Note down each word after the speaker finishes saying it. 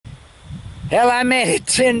Hell, I made it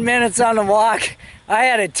 10 minutes on the walk. I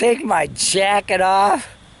had to take my jacket off,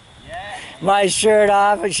 my shirt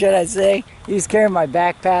off, or should I say. He's carrying my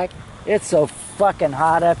backpack. It's so fucking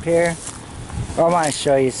hot up here. I want to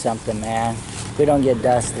show you something, man. We don't get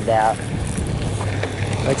dusted out.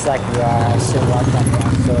 Looks like we are. I should walk on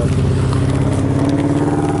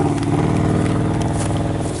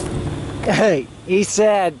the Hey, he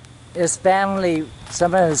said his family,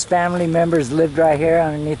 some of his family members lived right here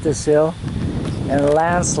underneath this hill, and a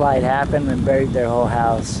landslide happened and buried their whole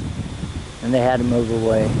house, and they had to move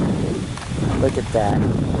away. Look at that.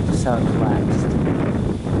 Just how it collapsed.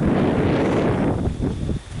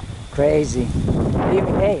 Crazy.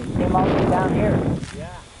 Even, hey, came all the way down here.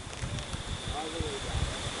 Yeah.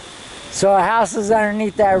 So a house is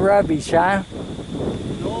underneath that rubbish, huh?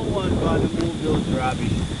 No one gonna move those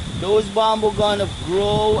rubbish. Those bamboo gonna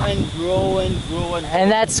grow and grow and grow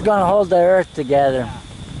and that's gonna hold the earth together. Yeah.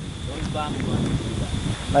 Those bamboo gonna do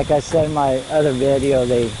that. Like I said in my other video,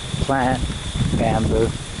 they plant bamboo.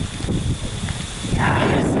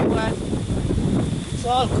 And you see what? It's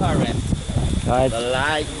all correct. The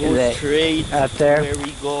light goes straight up there where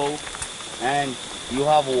we go, and you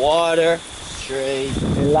have water straight.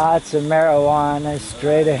 Lots of marijuana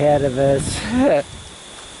straight ahead of us.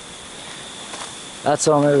 That's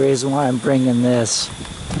the only reason why I'm bringing this.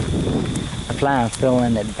 I plan on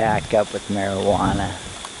filling it back up with marijuana.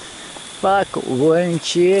 Fuck,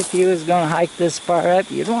 wouldn't you? If you was gonna hike this far up,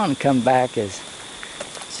 you'd want to come back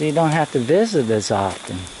so you don't have to visit as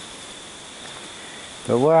often.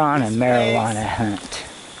 But we're on a marijuana hunt.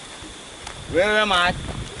 Where I'm at,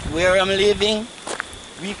 where I'm living,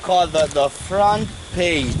 we call the front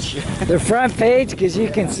page. The front page, because you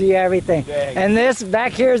can see everything. And this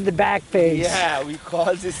back here is the back page. Yeah, we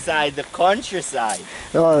call this side the countryside.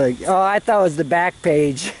 Oh, I thought it was the back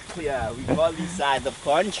page. Yeah, we call this side the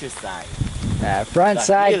countryside. Front the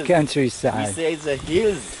side, hills. countryside. We say it's the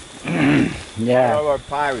hills. Yeah. Our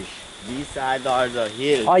parish. These sides are the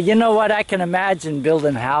hills. Oh, you know what? I can imagine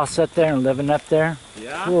building a house up there and living up there.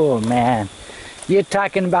 Yeah. Oh, man. You're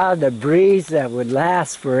talking about the breeze that would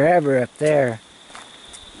last forever up there.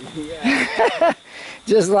 Yeah.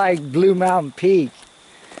 Just like Blue Mountain Peak.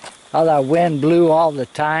 How that wind blew all the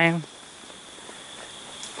time.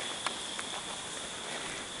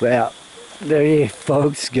 Well, there you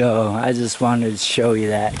folks go. I just wanted to show you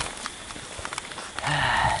that.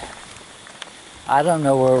 I don't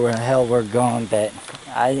know where the hell we're going, but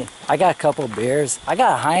I got a couple beers. I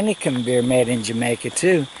got a Heineken beer made in Jamaica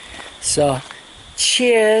too. So,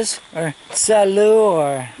 cheers, or salut,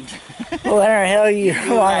 or whatever the hell you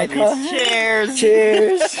want to call it. Cheers.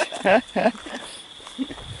 Cheers.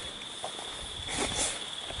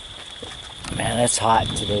 Man, it's hot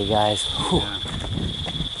today, guys. Yeah.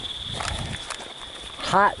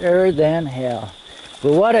 Hotter than hell.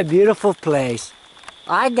 But what a beautiful place.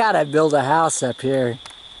 I gotta build a house up here.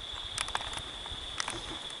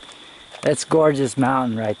 That's gorgeous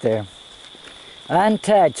mountain right there.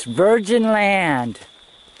 Untouched, virgin land.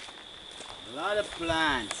 A lot of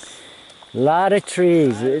plants. A lot of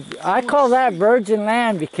trees. I call that virgin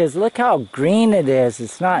land because look how green it is.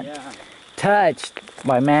 It's not touched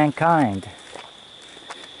by mankind.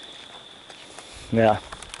 Yeah.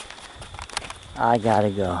 I gotta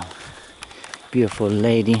go. Beautiful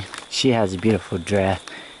lady. She has a beautiful dress.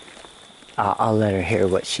 I'll let her hear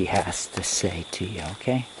what she has to say to you,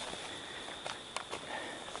 okay?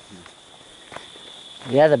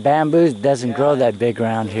 Yeah, the bamboo doesn't grow that big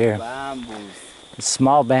around here. Bamboos. It's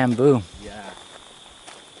small bamboo. Yeah.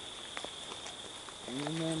 And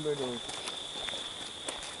remember those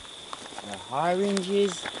the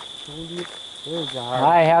oranges. There's the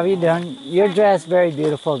Hi, how you doing? You're dressed very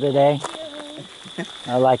beautiful today.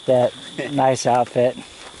 I like that nice outfit.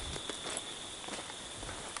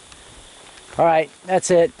 All right,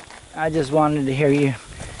 that's it. I just wanted to hear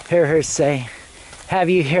her say, have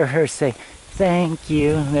you hear her say, thank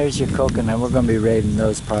you. There's your coconut. We're going to be raiding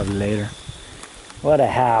those probably later. What a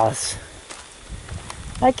house.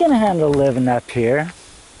 I can handle living up here.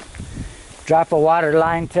 Drop a water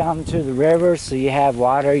line down to the river so you have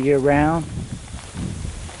water year round.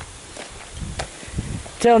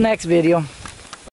 Till next video.